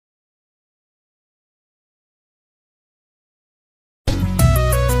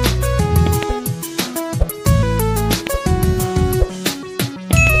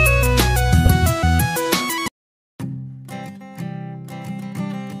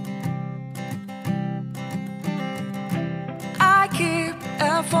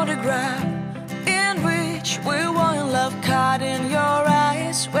photograph in which we were in love, caught in your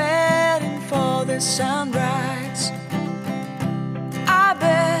eyes, waiting for the sunrise. I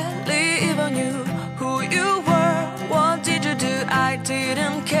barely even knew who you were. What did you do? I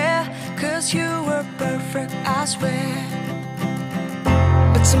didn't care, 'cause you were perfect, I swear.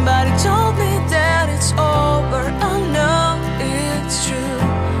 But somebody told me that it's over. I know it's true.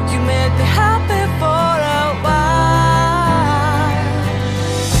 You made me happy for a while.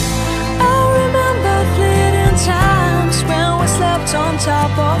 I remember fleeting times when we slept on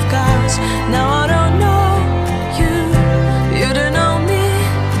top of cars. Now I don't know you, you don't know me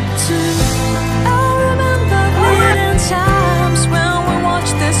too. I remember fleeting times when we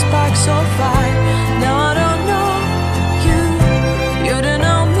watched the sparks of fire. Now I don't know you, you don't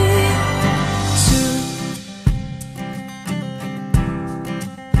know me too.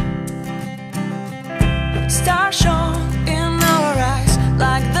 Stars shone in our eyes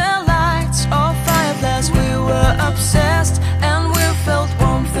like the lights of fireflies. We were obsessed and we felt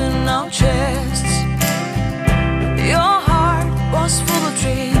warmth in our chests. Your heart was full of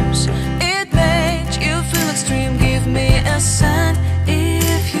dreams. It made you feel extreme. Give me a sign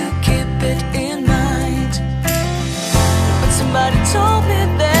if you keep it in mind. But somebody told me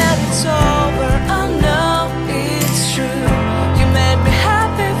that it's over. I know it's true. You made me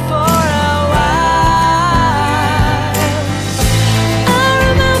happy for a while. I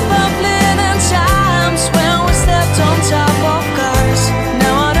remember fleeting times when we slept on top of cars.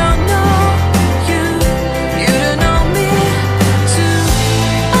 Now I don't know you, you don't know me too.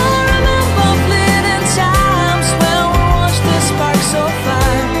 I remember fleeting times when we watched the sparks of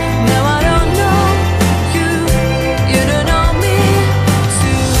fire. Now I don't know you, you don't know me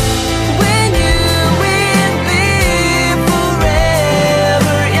too. We knew we'd be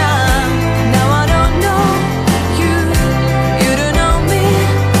forever young. Now I don't know you, you don't know me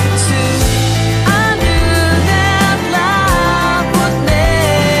too. I knew that love would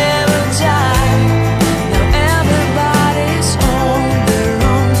never die. Now everybody's on their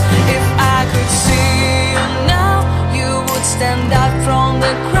own. If I could see you now, you would stand out from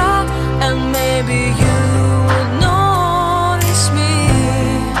the crowd, and maybe you would notice me.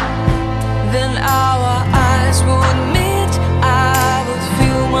 Then our eyes would meet. I would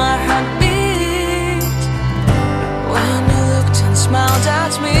feel my heart beat when you looked and smiled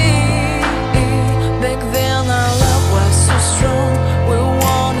at me. Back then our love was so strong. We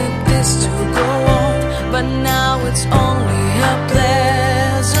wanted this to go on, but now it's only a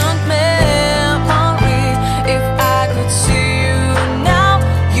pleasant memory. If I could see you now,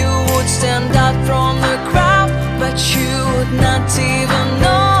 you would stand out from the crowd, but you would not even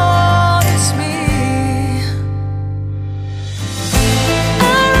notice me.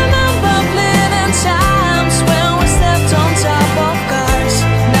 I remember fleeting times when we slept on top of cars.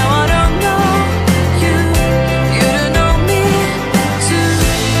 Now I don't know you, you don't know me too.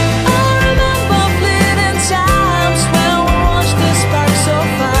 I remember fleeting times when we watched the sparks of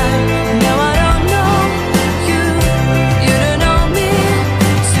fire. Now I don't know you, you don't know me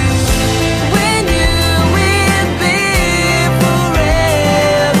too. We knew we'd be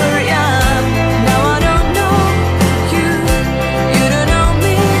forever young. Now I don't know you, you don't know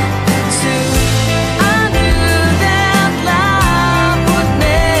me too. I knew that love would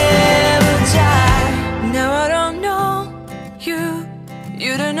never die. Now I don't know you,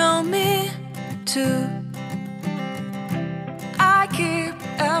 you don't know me too. I keep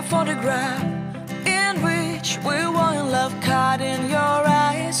a photograph in which we were in love, caught in your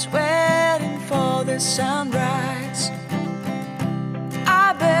eyes, waiting for the sunrise.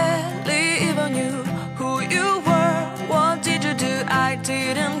 I barely even knew who you were. What did you do? I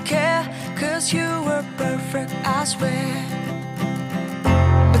didn't care, 'cause you were perfect, I swear.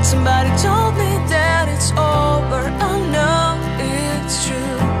 But somebody told me that it's over. I know it's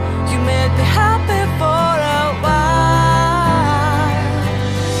true. You made me happy for a while.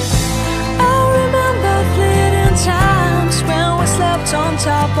 I remember fleeting times when we slept on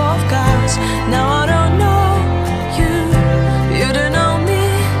top of cars. Now I don't know you, you don't know me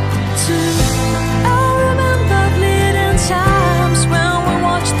too. I remember fleeting times when we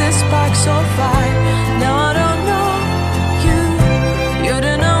watched the sparks of fire. Now I don't know you, you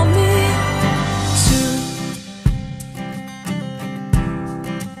don't know me too.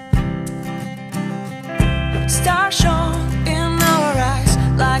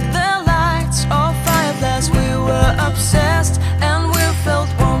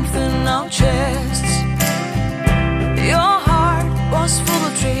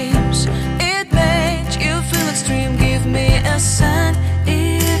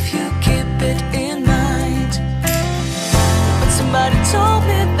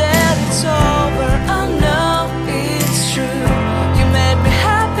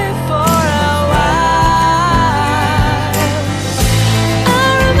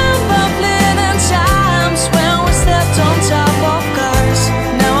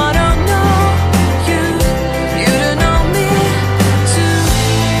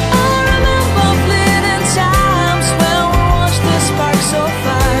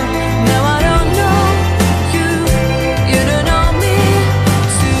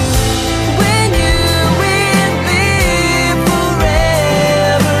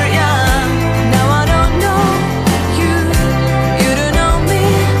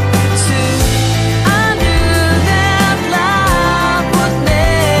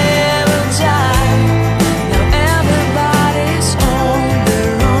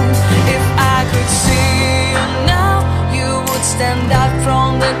 out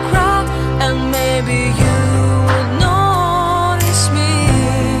from the crowd, and maybe you would notice me.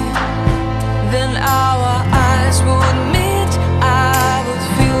 Then our eyes would meet, I would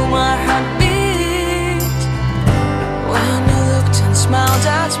feel my heart beat when you looked and smiled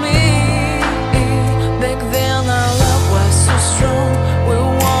at me. Back then our love was so strong, we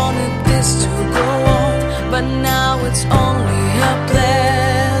wanted this to go on, but now it's only a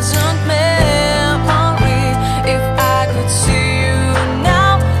pleasant memory. If I could see you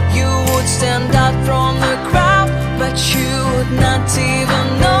now, you would stand out from the crowd, but you would not even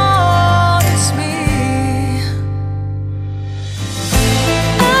notice me.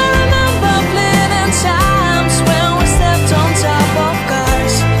 I remember fleeting times when we stepped on top of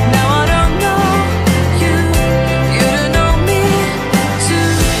cars. Now I don't know you, you don't know me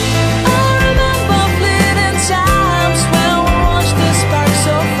too. I remember fleeting times when we watched the spark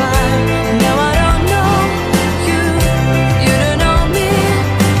so far. Now I don't know you, you don't know me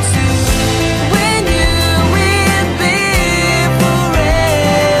too. We knew we'd be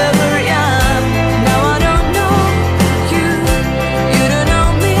forever young. Now I don't know you, you don't know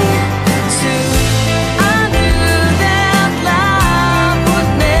me too. I knew that love would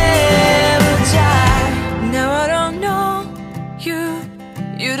never die. Now I don't know you,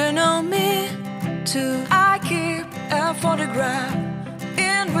 you don't know me too. I keep a photograph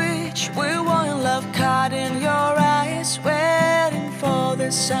in which we were in love, caught in your eyes, waiting for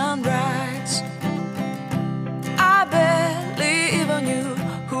the sunrise. I barely even knew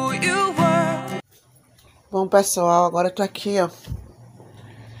who you were. Bom, pessoal, agora eu tô aqui, ó.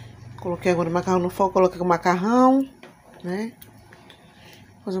 Coloquei agora o macarrão no fogo, coloquei o macarrão, né?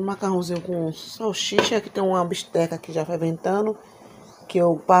 Fazer um macarrãozinho com salsicha. Aqui tem uma bisteca aqui já ferventando, que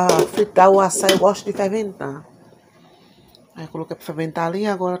eu, pra fritar o açaí, eu gosto de ferventar. Aí coloquei pra ferventar ali,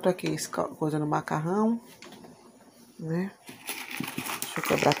 agora eu tô aqui coisando o macarrão, né? Deixa eu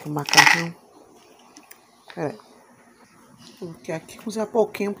quebrar aqui o macarrão. Pera aí. Coloquei aqui, cozinhar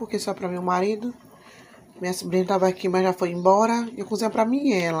pouquinho, porque só pra meu marido. Minha sobrinha tava aqui, mas já foi embora. Eu cozinhar pra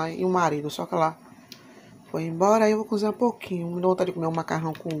mim, ela e o marido, só que ela foi embora. Aí eu vou cozinhar um pouquinho. Me dá vontade de comer um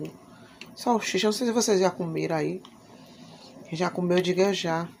macarrão com salsicha. Não sei se vocês já comeram aí. Quem já comeu, diga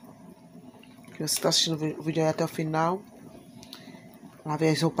já. Que você tá assistindo o vídeo aí até o final. Lavei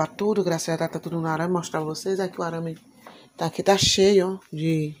as roupas tudo, graças a Deus tá tudo no arame. Mostrar pra vocês. Aqui o arame tá aqui, tá cheio, ó,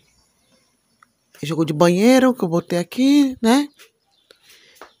 de jogo de banheiro que eu botei aqui, né?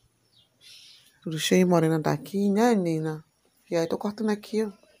 Tudo cheio, Morena tá aqui, né, Nina? E aí tô cortando aqui,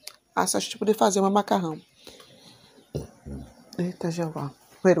 ó. Assa pra poder fazer meu macarrão. Eita, já vá.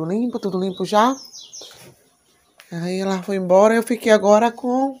 Banheiro limpo, tudo limpo já. Aí ela foi embora, eu fiquei agora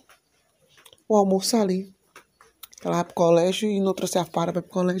com o almoço ali. Ela vai pro colégio e não trouxe a farda pra ir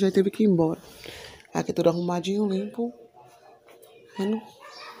pro colégio, aí teve que ir embora. Aqui tudo arrumadinho, limpo. Vendo?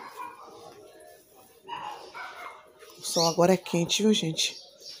 O sol agora é quente, viu, gente?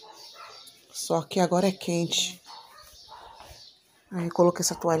 Só que agora é quente. Aí eu coloquei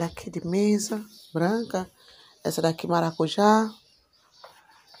essa toalha aqui de mesa, branca. Essa daqui maracujá.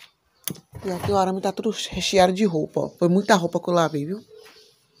 E aqui o arame tá tudo recheado de roupa, ó. Foi muita roupa que eu lavei, viu?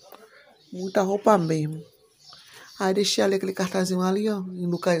 Muita roupa mesmo. Aí deixei ali aquele cartazinho ali, ó. Em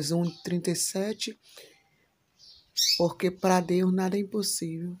Lucas 1:37. Porque pra Deus nada é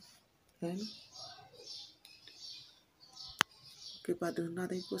impossível. Né? Porque pra Deus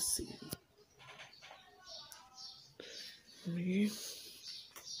nada é impossível. E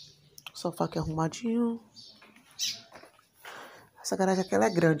o sofá aqui arrumadinho. Essa garagem aqui ela é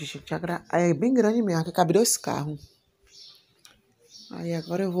grande, gente. É bem grande mesmo, aqui cabe 2 carros. Aí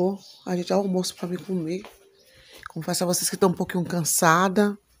agora eu vou ajeitar o almoço pra mim comer. Confesso a vocês que estou um pouquinho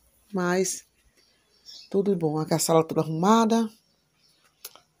cansada, mas tudo bom. Aqui a sala toda arrumada.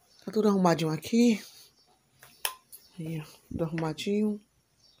 Tá tudo arrumadinho aqui. Aí, ó, tudo arrumadinho.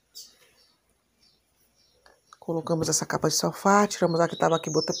 Colocamos essa capa de sofá, tiramos a que tava aqui,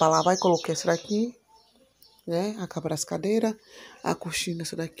 botei pra lavar e coloquei essa daqui, né? A capa das cadeiras, a coxinha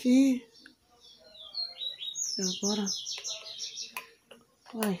essa daqui. E agora,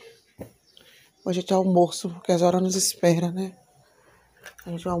 vou ajeitar o almoço, porque as horas nos esperam, né?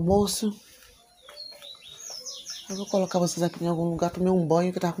 Ajeitar o almoço. Eu vou colocar vocês aqui em algum lugar, tomei um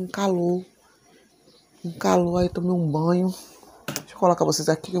banho, que tava com calor. Com calor, aí tomei um banho. Deixa eu colocar vocês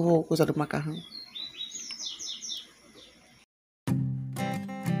aqui, que eu vou coisar do macarrão.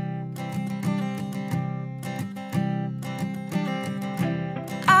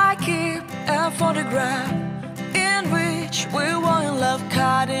 I keep a photograph in which we were in love,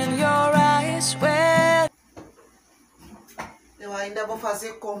 caught in your eyes. Eu ainda vou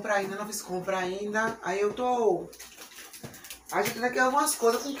fazer compra ainda, não fiz compra ainda. Aí eu tô A gente tem aqui algumas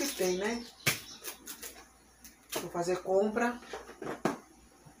coisas com o que tem, né? Vou fazer compra.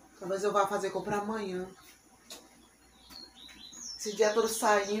 Talvez eu vá fazer compra amanhã. Esse dia todo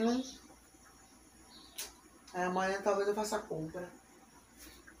saindo. Aí amanhã talvez eu faça a compra.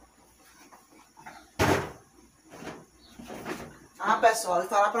 Ah, pessoal, e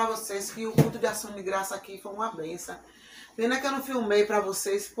falar pra vocês que o culto de ação de graça aqui foi uma benção. Pena que eu não filmei pra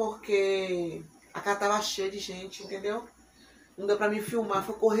vocês porque a casa tava cheia de gente, entendeu? Não deu pra mim filmar,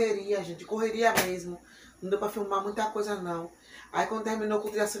 foi correria, gente, correria mesmo. Não deu pra filmar muita coisa, não. Aí quando terminou o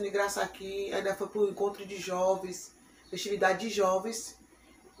culto de ação de graça aqui, ainda foi pro encontro de jovens, festividade de jovens.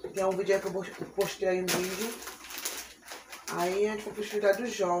 Tem um vídeo aí que eu postei aí um vídeo. Aí a gente foi pra festividade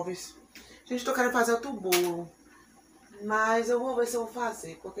dos jovens. Gente, tô querendo fazer outro bolo. Mas eu vou ver se eu vou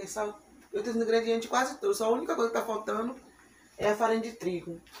fazer, porque só, eu tenho os ingredientes quase todos. Só a única coisa que tá faltando é a farinha de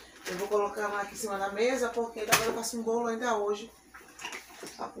trigo. Eu vou colocar ela aqui em cima da mesa, porque talvez eu faça um bolo ainda hoje.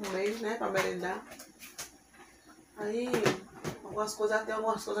 Pra comer, né? Pra merendar. Aí, algumas coisas até,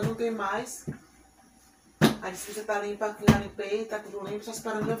 algumas coisas não tem mais. A dispensa tá limpa aqui, já limpei, tá tudo limpo. Só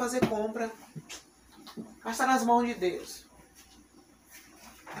esperando eu fazer compra. Mas tá nas mãos de Deus.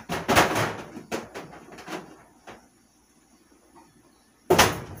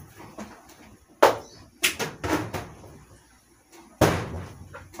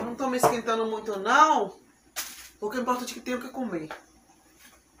 Não tô me esquentando muito não, porque o importante é que tenho o que comer.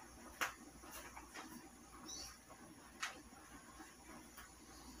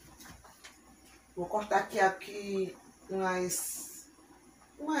 Vou cortar aqui umas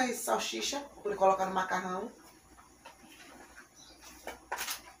salsicha para poder colocar no macarrão.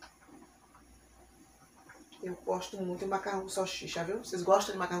 Eu gosto muito de macarrão com salsicha, viu? Vocês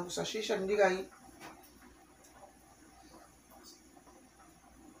gostam de macarrão com salsicha? Me diga aí.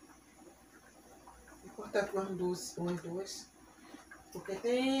 Cortar aqui umas duas, porque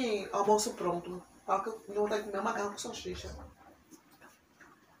tem almoço pronto. Fala que eu não vou ter que comer macarrão com salsicha.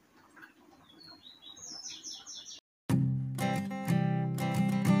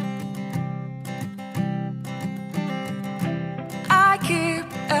 I keep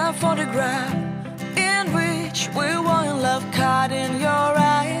a photograph in which we were in love, caught in your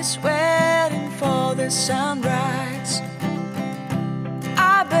eyes, waiting for the sunrise.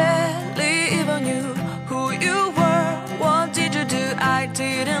 I barely even knew who you were. What did you do? I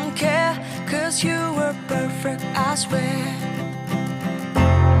didn't care, 'cause you were perfect, I swear.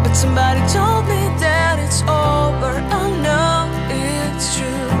 But somebody told me that it's over. I know it's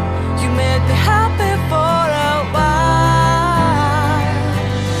true. You made me happy for a while.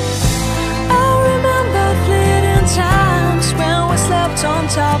 I remember fleeting times when we slept on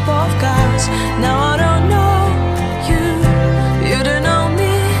top of cars. Now I don't know you, you don't know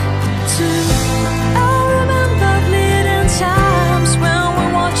me too. I remember fleeting times when we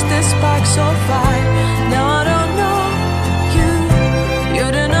watched the sparks of fire. Now I don't know you,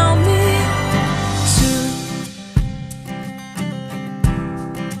 you don't know me too.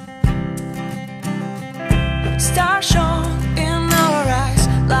 Stars shone in our eyes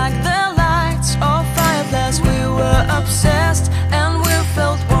like the lights of fireflies. We were obsessed and we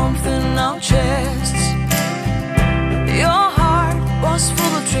felt warmth in our chests. Your heart was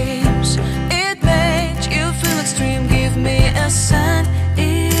full of dreams. It made you feel extreme. Give me a sign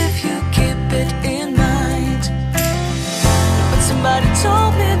if you keep it in mind. But somebody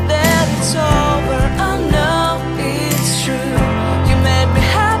told me that it's over. I know it's true. You made me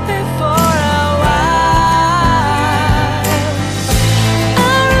happy for a while.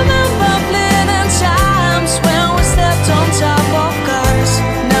 I remember fleeting times when we slept on top of cars.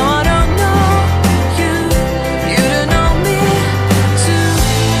 Now I don't know you, you don't know me too.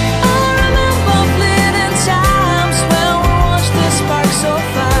 I remember fleeting times when we watched the sparks of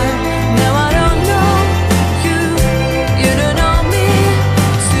fire. Now I don't know you, you don't know me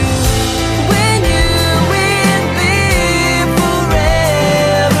too. We knew we'd be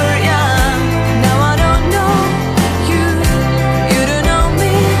forever young. Now I don't know you, you don't know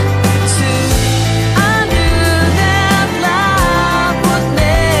me too. I knew that love would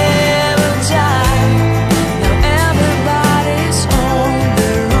never die. Now everybody's on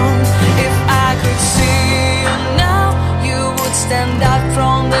their own. If I could see you now, you would stand out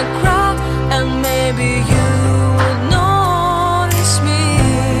from the crowd, and maybe you would notice me.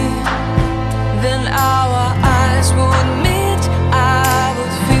 Then our eyes would meet, I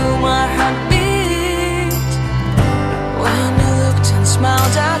would feel my heart beat when you looked and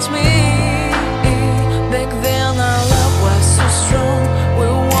smiled at me. Back then our love was so strong, we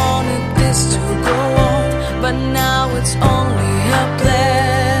wanted this to go on, but now it's only a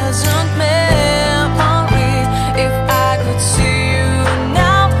pleasant memory. If I could see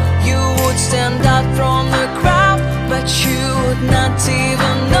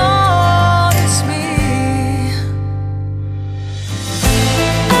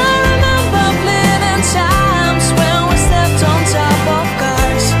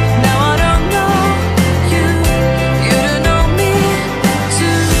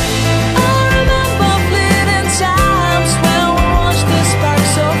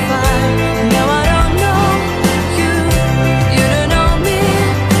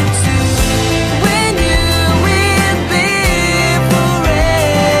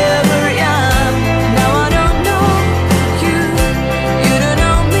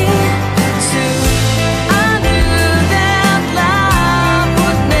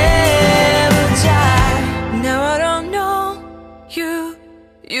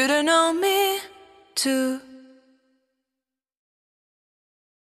too.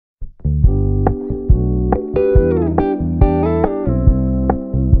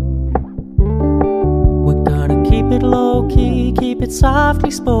 We're gonna keep it low-key, keep it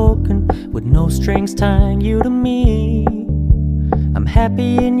softly spoken, with no strings tying you to me. I'm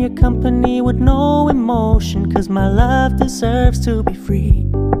happy in your company with no emotion, 'cause my love deserves to be free.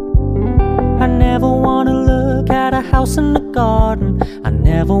 I never wanna look at a house in the garden, I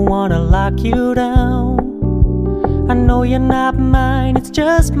never wanna lock you down. I know you're not mine, it's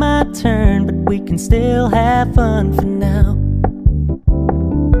just my turn, but we can still have fun for now.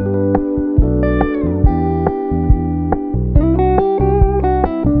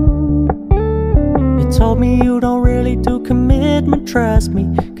 You told me you don't really do commitment, trust me,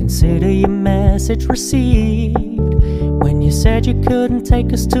 consider your message received. When you said you couldn't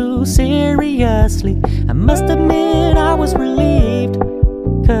take us too seriously, I must admit I was relieved.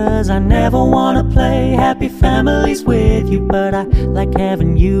 'Cause I never wanna play happy families with you, but I like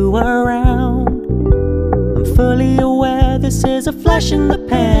having you around. I'm fully aware this is a flash in the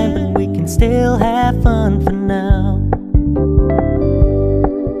pan, but we can still have fun for now.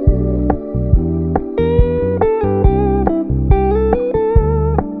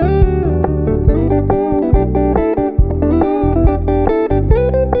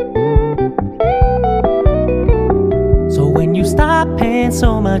 Stop paying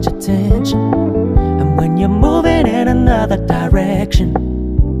so much attention, and when you're moving in another direction,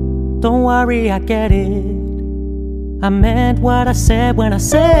 don't worry, I get it. I meant what I said when I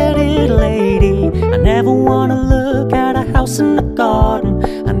said it, lady. I never wanna look at a house in the garden,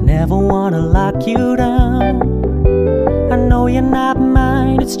 I never wanna lock you down. I know you're not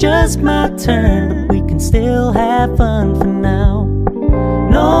mine, it's just my turn, but we can still have fun for now.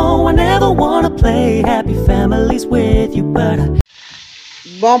 No, I never wanna play happy families with you, but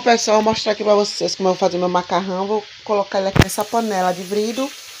Bom, pessoal, vou mostrar aqui pra vocês como eu vou fazer meu macarrão. Vou colocar ele aqui nessa panela de vidro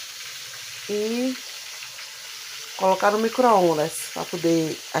e colocar no micro-ondas pra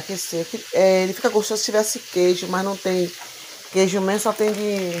poder aquecer. Ele fica gostoso se tivesse queijo, mas não tem queijo mesmo, só tem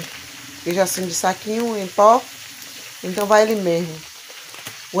de queijo assim de saquinho em pó. Então vai ele mesmo.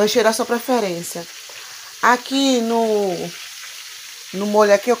 O recheio da sua preferência. Aqui no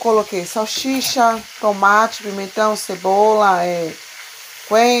molho aqui eu coloquei salsicha, tomate, pimentão, cebola,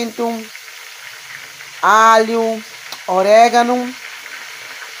 coentro, alho, orégano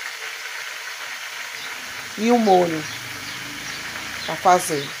e o molho para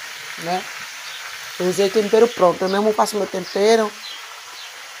fazer, né? Eu usei tempero pronto, eu mesmo faço meu tempero.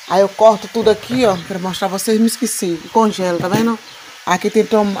 Aí eu corto tudo aqui, ó, para mostrar pra vocês, me esqueci, congelo, tá vendo? Aqui tem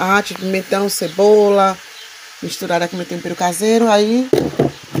tomate, pimentão, cebola, misturado aqui meu tempero caseiro, aí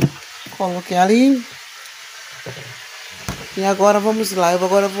coloquei ali. E agora vamos lá,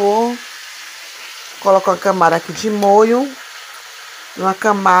 agora eu vou colocar uma camada aqui de molho e uma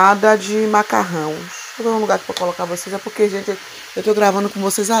camada de macarrão. Deixa eu ver um lugar que eu vou colocar vocês, é porque, gente, eu tô gravando com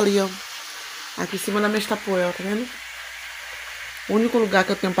vocês ali, ó. Aqui em cima da minha estapoel, tá vendo? O único lugar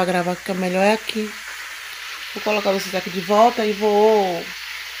que eu tenho pra gravar que é melhor é aqui. Vou colocar vocês aqui de volta e vou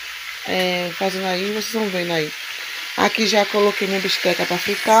fazendo aí, vocês vão vendo aí. Aqui já coloquei minha bisteca pra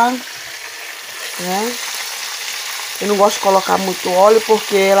fritar, né? Eu não gosto de colocar muito óleo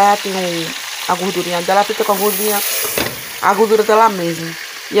porque ela tem a gordurinha dela, fica com a gordura dela mesmo.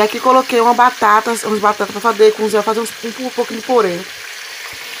 E aqui coloquei umas batatas pra fazer, cozinhar, fazer um pouquinho de purê.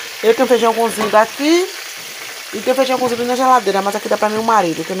 Eu tenho feijão cozido aqui e tenho feijão cozido na geladeira, mas aqui dá pra meu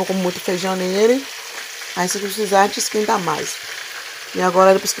marido, que eu não como muito feijão nem ele. Aí se precisar, a gente esquenta mais. E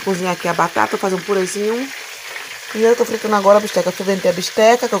agora, depois que cozinhar aqui a batata, eu vou fazer um purezinho. E eu tô fritando agora a bisteca. Eu ferventei a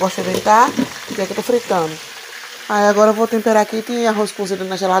bisteca, que eu gosto de ferventar. E aqui eu tô fritando. Aí agora eu vou temperar aqui. Tem arroz cozido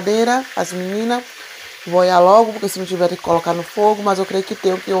na geladeira, as meninas. Vou olhar logo, porque se não tiver tem que colocar no fogo. Mas eu creio que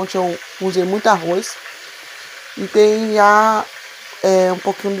tem, porque ontem eu usei muito arroz. E tem já um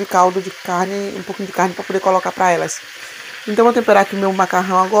pouquinho de caldo de carne, pra poder colocar pra elas. Então eu vou temperar aqui meu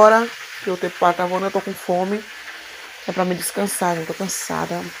macarrão agora. Que o tempo tá voando, eu tô com fome. É pra me descansar, eu tô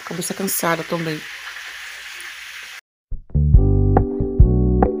cansada. Cabeça cansada também.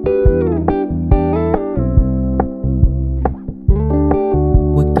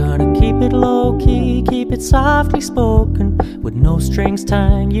 we're gonna keep it low-key, keep it softly spoken, with no strings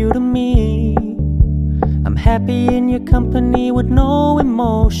tying you to me. I'm happy in your company with no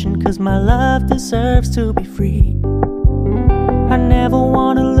emotion, 'cause my love deserves to be free. I never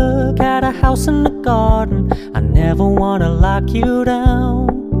wanna look at a house in the garden, I never wanna lock you down.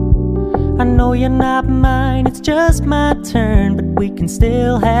 I know you're not mine, it's just my turn, but we can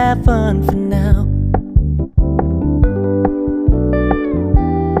still have fun for now.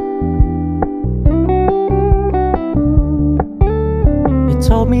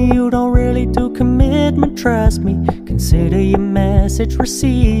 me you don't really do commitment, trust me, consider your message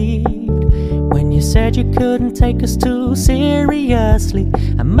received. When you said you couldn't take us too seriously,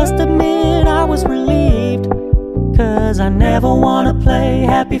 I must admit I was relieved. Cause I never wanna play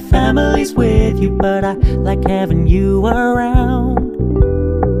happy families with you, but I like having you around.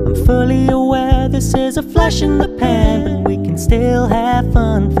 I'm fully aware this is a flash in the pan, but we can still have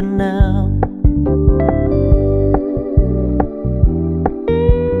fun for now.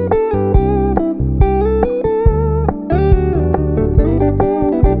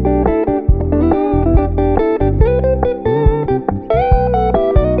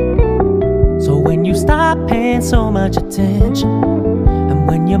 Stop paying so much attention, and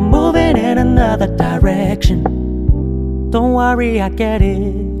when you're moving in another direction, don't worry, I get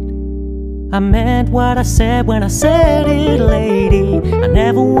it. I meant what I said when I said it, lady. I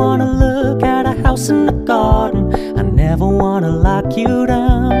never wanna look at a house in the garden, I never wanna lock you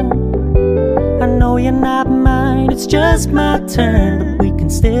down. I know you're not mine, it's just my turn, but we can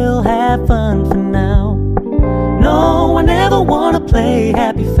still have fun for now. No, I never wanna play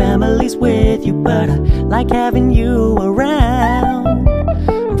happy families with you, but I like having you around.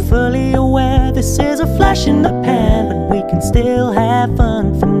 I'm fully aware this is a flash in the pan, but we can still have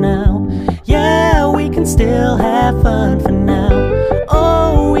fun for now. Yeah, we can still have fun for now.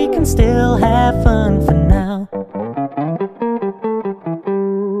 Oh, we can still have fun for now.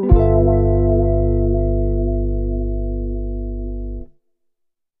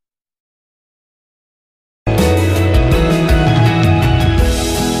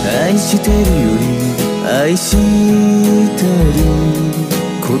愛してるより愛してる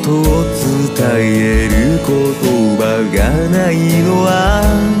ことを伝える言葉がないのは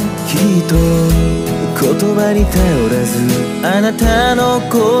きっと言葉に頼らずあなたの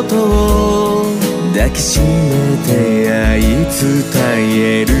ことを抱きしめて愛伝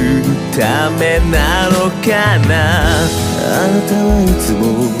えるためなのかな。あなたはいつも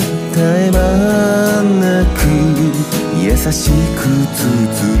絶え間なく優しく包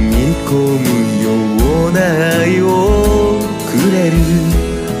み込むような愛をくれる。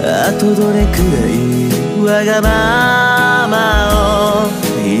あとどれくらいわがままを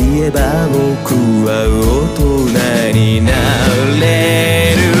言えば僕は大人にな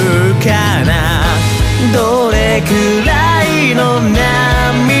れるかな。どれくらいの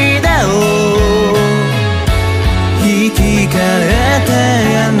涙を引き換えて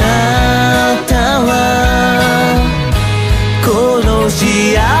あなたはこの幸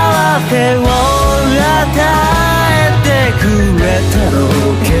せを与えてくれたの。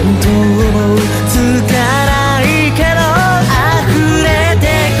見当もつかないけど溢れて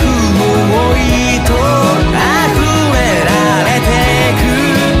く想いと溢れられてく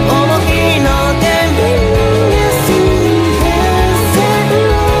想いの天秤が水平線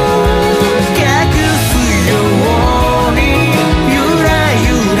を隠すようにゆらゆ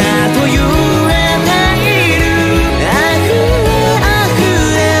らと揺れている。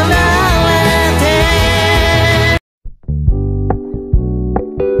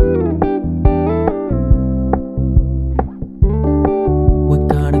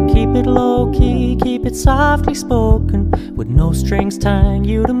Low-key, keep it softly spoken, with no strings tying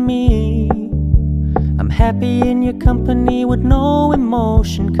you to me. I'm happy in your company with no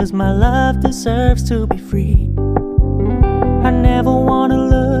emotion, cause my love deserves to be free. I never wanna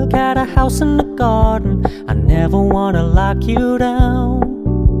look at a house in the garden, I never wanna lock you down.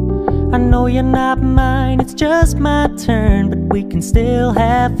 I know you're not mine, it's just my turn, but we can still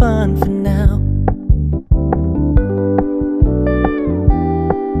have fun for now.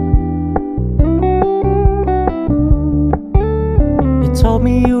 Told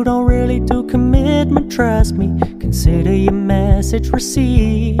me you don't really do commitment, trust me, consider your message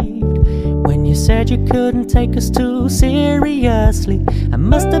received. When you said you couldn't take us too seriously, I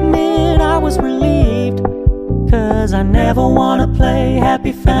must admit I was relieved. Cause I never wanna play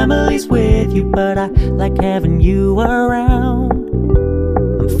happy families with you, but I like having you around.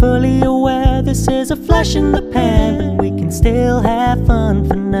 I'm fully aware this is a flash in the pan, but we can still have fun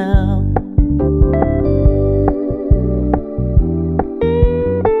for now.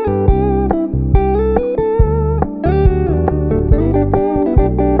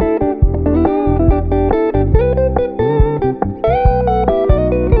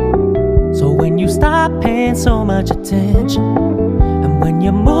 Stop paying so much attention, and when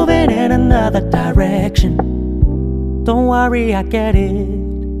you're moving in another direction, don't worry, I get it.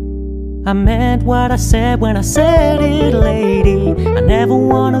 I meant what I said when I said it, lady. I never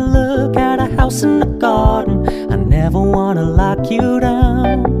wanna look at a house in the garden, I never wanna lock you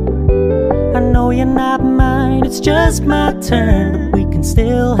down. I know you're not mine, it's just my turn, but we can can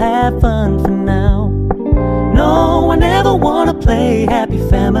still have fun for now. No, I never wanna play happy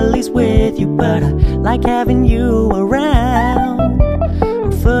families with you, but I like having you around.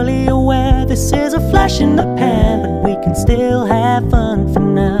 I'm fully aware this is a flash in the pan, but we can still have fun for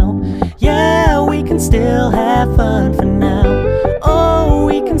now. Yeah, we can still have fun for now. Oh,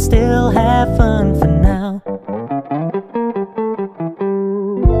 we can still have fun for now.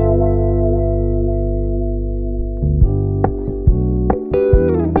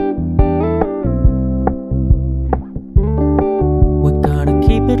 We're gonna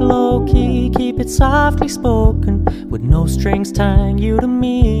keep it low-key, keep it softly spoken, with no strings tying you to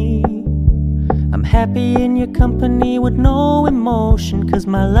me. I'm happy in your company with no emotion, 'cause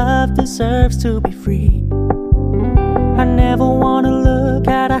my love deserves to be free. I never wanna look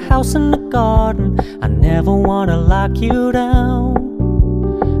at a house in the garden, I never wanna lock you down.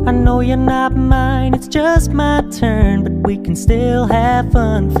 I know you're not mine, it's just my turn, but we can still have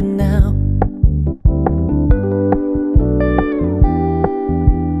fun for now.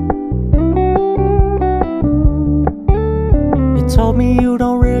 You told me you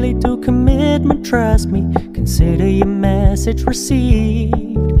don't really do commitment, trust me, consider your message received.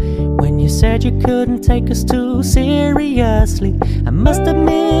 When you said you couldn't take us too seriously, I must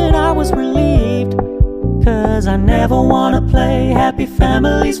admit I was relieved, 'cause I never wanna play happy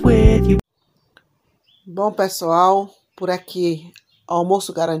families with you. Bom, pessoal, por aqui,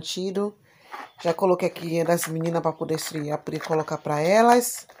 almoço garantido. Já coloquei aqui das meninas para poder esfriar, para colocar para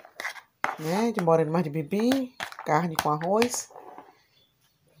elas, né? De moreno mais de bebi, carne com arroz.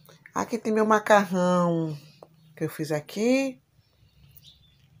 Aqui tem meu macarrão que eu fiz aqui.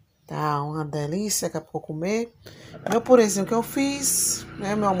 Tá uma delícia, daqui a pouco eu comer. Meu purezinho que eu fiz,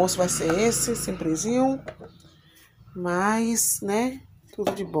 né? Meu almoço vai ser esse, simplesinho. Mas, né?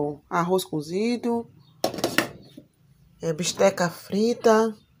 Tudo de bom. Arroz cozido. Bisteca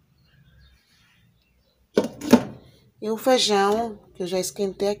frita. E o feijão, que eu já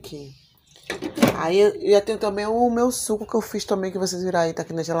esquentei aqui. Aí eu já tenho também o meu suco que eu fiz também, que vocês viram aí, tá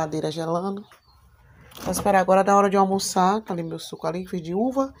aqui na geladeira gelando. Vou esperar agora da hora de almoçar. Tá ali meu suco ali, fiz de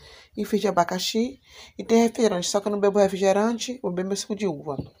uva e fiz de abacaxi. E tem refrigerante, só que eu não bebo refrigerante, vou beber meu suco de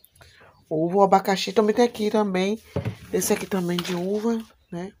uva. Uva, o abacaxi também tem aqui também. Esse aqui também de uva,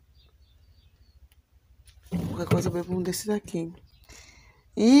 né? Qualquer coisa eu bebo um desse daqui.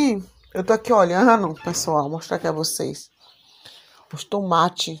 E eu tô aqui olhando, pessoal, vou mostrar aqui a vocês. Os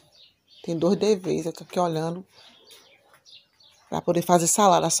tomates. Tem 2 deveres, eu tô aqui olhando. Pra poder fazer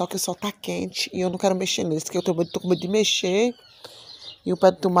salada, só que o sol tá quente e eu não quero mexer neles, porque eu tô com medo de mexer e o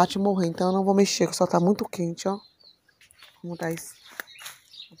pé do tomate morrer, então eu não vou mexer, porque o sol tá muito quente, ó. Vou mudar isso.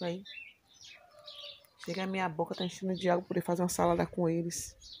 Olha aí. Chega a minha boca, tá enchendo de água pra poder fazer uma salada com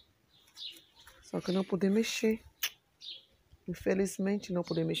eles. Só que eu não poder mexer. Infelizmente, não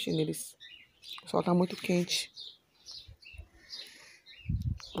poder mexer neles. O sol tá muito quente.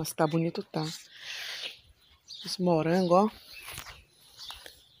 Nossa, tá bonito, tá. Os morangos, ó.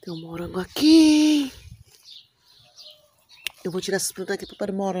 Tem um morango aqui. Eu vou tirar essas plantas aqui para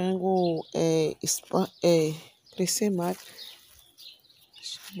o morango crescer mais.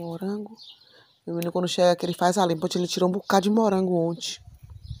 Morango. Meu menino, quando chega aqui, ele faz a limpa. Ele tirou um bocado de morango ontem.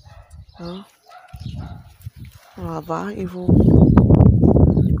 Ó. Vou lavar e vou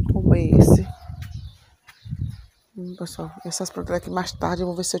comer esse. Pessoal, essas plantas aqui mais tarde eu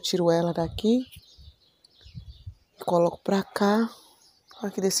vou ver se eu tiro ela daqui. E coloco pra cá. Tô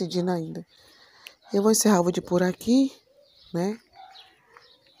aqui decidindo ainda. Eu vou encerrar o vídeo por aqui, né?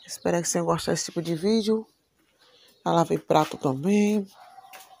 Espero que vocês tenham gostado desse tipo de vídeo. Já lavei prato também.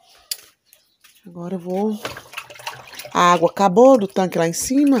 Agora eu vou... A água acabou do tanque lá em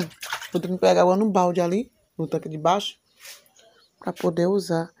cima. Vou ter que pegar água no balde ali, no tanque de baixo, pra poder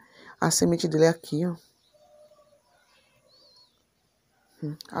usar a semente dele aqui, ó.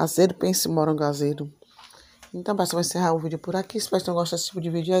 Azedo, pense em morango azedo. Então, pessoal, vou encerrar o vídeo por aqui. Espero que tenham gostado desse tipo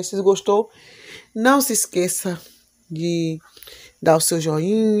de vídeo. Aí, se vocês gostou, não se esqueça de dar o seu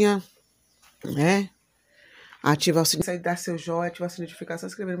joinha, né? Ativar o sininho, dar seu joinha, ativar a notificação,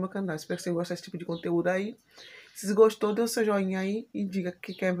 se inscrever no meu canal. Espero que vocês gostem desse tipo de conteúdo aí. Se vocês gostou, dê o seu joinha aí e diga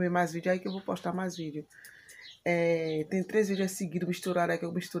que quer ver mais vídeo aí, que eu vou postar mais vídeo. Tem 3 vídeos seguidos misturados aí, que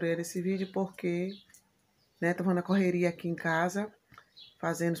eu misturei nesse vídeo, porque, né, tô fazendo a correria aqui em casa,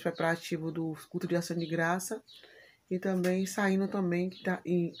 fazendo os preparativos do culto de ação de graça. E também saindo também, que tá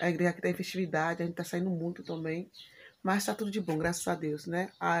a igreja que tá em festividade, a gente tá saindo muito também. Mas tá tudo de bom, graças a Deus, né?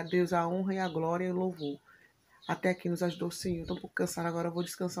 A Deus a honra e a glória e o louvor. Até aqui nos ajudou o Senhor. Tô um pouco cansada agora, eu vou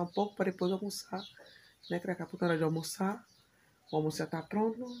descansar um pouco para depois almoçar. Né? Que daqui a pouco é hora de almoçar. O almoço já tá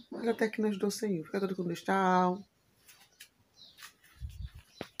pronto, mas até aqui nos ajudou o Senhor. Fica tudo com Deus, tchau.